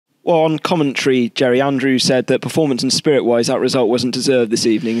Well, on commentary, Jerry Andrews said that performance and spirit-wise, that result wasn't deserved this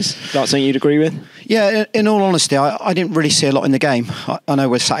evening. Is that something you'd agree with? Yeah, in all honesty, I didn't really see a lot in the game. I know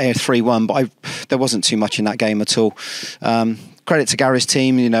we're sat here 3-1, but there wasn't too much in that game at all. Credit to Gary's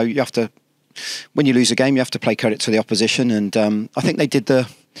team. You know, you have to, when you lose a game, you have to play credit to the opposition. And I think they did the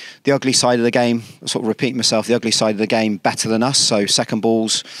ugly side of the game, sort of repeating myself, the ugly side of the game better than us. So second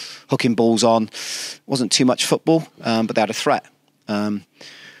balls, hooking balls on. Wasn't too much football, but they had a threat.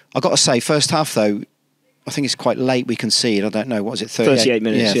 I've got to say, first half though, I think it's quite late we concede. I don't know, what was it, 38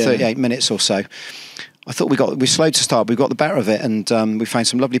 minutes? Yeah, 38 minutes or so. I thought we slowed to start, but we got the better of it, and we found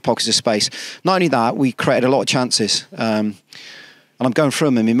some lovely pockets of space. Not only that, we created a lot of chances. And I'm going through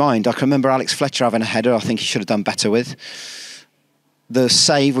them in my mind. I can remember Alex Fletcher having a header I think he should have done better with. The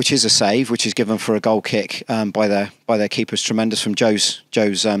save, which is a save, which is given for a goal kick by their keeper, is tremendous from Joe's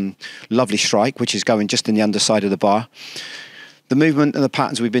lovely strike, which is going just in the underside of the bar. The movement and the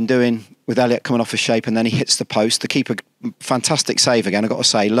patterns we've been doing with Elliott coming off a shape and then he hits the post. The keeper, fantastic save again, I've got to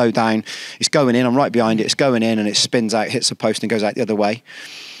say, low down. It's going in, I'm right behind it, it's going in and it spins out, hits the post and goes out the other way.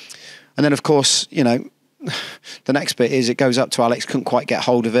 And then, of course, you know, the next bit is it goes up to Alex, couldn't quite get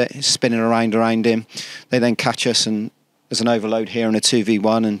hold of it, it's spinning around him. They then catch us and there's an overload here and a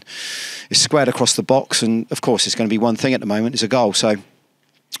 2v1 and it's squared across the box and, of course, it's going to be one thing at the moment, it's a goal. So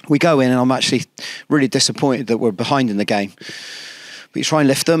we go in and I'm actually really disappointed that we're behind in the game. But you try and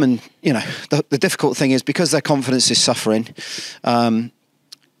lift them and, you know, the difficult thing is because their confidence is suffering,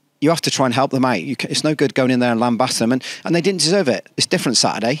 you have to try and help them out. It's no good going in there and lambasting them. And they didn't deserve it. It's different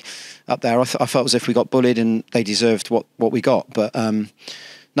Saturday up there. I felt as if we got bullied and they deserved what we got. But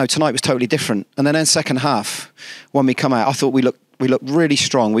no, tonight was totally different. And then in second half, when we come out, I thought we looked really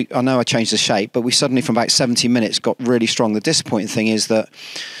strong. I know I changed the shape, but we suddenly, from about 70 minutes, got really strong. The disappointing thing is that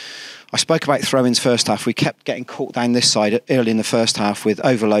I spoke about throw-ins first half. We kept getting caught down this side early in the first half with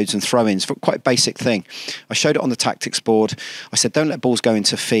overloads and throw-ins. Quite a basic thing. I showed it on the tactics board. I said, don't let balls go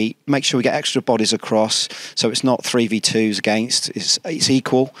into feet. Make sure we get extra bodies across so it's not 3v2s against. It's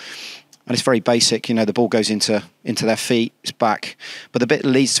equal. And it's very basic, you know, the ball goes into their feet, it's back. But the bit that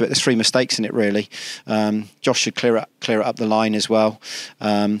leads to it, there's 3 mistakes in it, really. Josh should clear it up the line as well.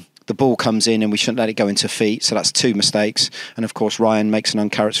 The ball comes in and we shouldn't let it go into feet, so that's 2 mistakes. And of course, Ryan makes an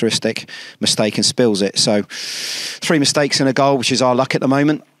uncharacteristic mistake and spills it. So 3 mistakes in a goal, which is our luck at the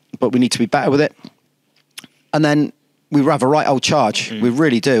moment, but we need to be better with it. And then we have a right old charge, we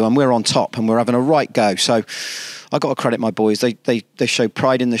really do, and we're on top and we're having a right go. So I got to credit my boys. They show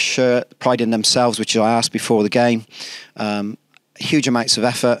pride in the shirt, pride in themselves, which I asked before the game. Huge amounts of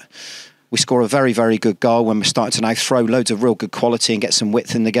effort. We score a very, very good goal when we're starting to now throw loads of real good quality and get some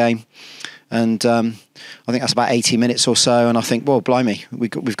width in the game. And I think that's about 80 minutes or so. And I think, well, blimey,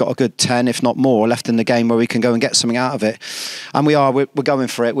 we've got a good 10, if not more, left in the game where we can go and get something out of it. And we're going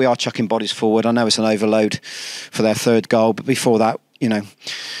for it. We are chucking bodies forward. I know it's an overload for their third goal, but before that, you know,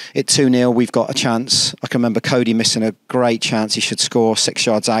 at 2-0, we've got a chance. I can remember Cody missing a great chance. He should score 6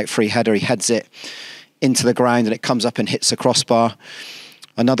 yards out, free header. He heads it into the ground and it comes up and hits the crossbar.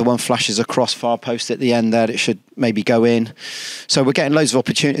 Another one flashes across far post at the end there that should maybe go in. So we're getting loads of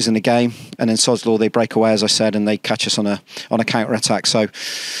opportunities in the game. And then Sodslaw, they break away, as I said, and they catch us on a counter-attack. So,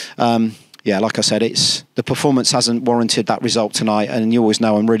 yeah, like I said, the performance hasn't warranted that result tonight. And you always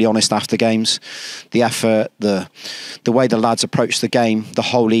know I'm really honest after games. The effort, the way the lads approach the game the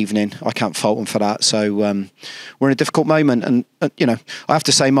whole evening, I can't fault them for that. So we're in a difficult moment. And, you know, I have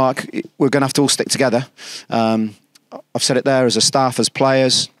to say, Mark, we're going to have to all stick together. I've said it there, as a staff, as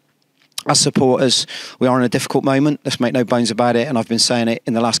players, as supporters, we are in a difficult moment. Let's make no bones about it. And I've been saying it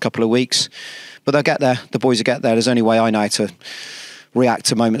in the last couple of weeks. But they'll get there. The boys will get there. There's only way I know to react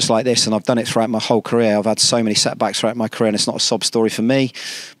to moments like this. And I've done it throughout my whole career. I've had so many setbacks throughout my career. And it's not a sob story for me.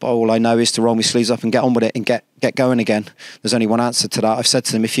 But all I know is to roll my sleeves up and get on with it and get going again. There's only one answer to that. I've said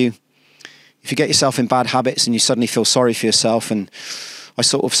to them, if you get yourself in bad habits and you suddenly feel sorry for yourself, and I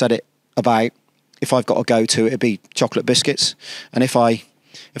sort of said it about, if I've got to go to, it'd be chocolate biscuits. And if I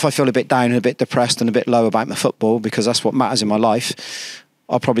feel a bit down and a bit depressed and a bit low about my football, because that's what matters in my life,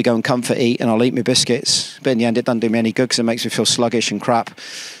 I'll probably go and comfort eat and I'll eat my biscuits. But in the end, it doesn't do me any good because it makes me feel sluggish and crap.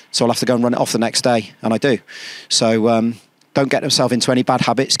 So I'll have to go and run it off the next day. And I do. So don't get themselves into any bad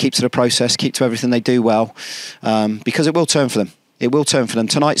habits. Keep to the process. Keep to everything they do well. Because it will turn for them. It will turn for them.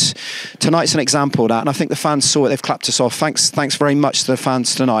 Tonight's an example of that. And I think the fans saw it. They've clapped us off. Thanks very much to the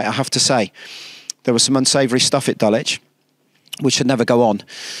fans tonight, I have to say. There was some unsavoury stuff at Dulwich, which should never go on,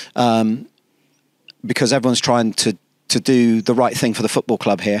 because everyone's trying to to do the right thing for the football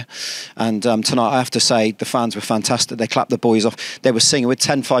club here. And tonight, I have to say, the fans were fantastic. They clapped the boys off. They were singing with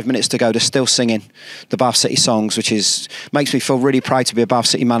 5 minutes to go. They're still singing the Bath City songs, which makes me feel really proud to be a Bath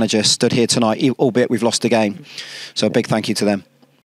City manager stood here tonight, albeit we've lost the game. So a big thank you to them.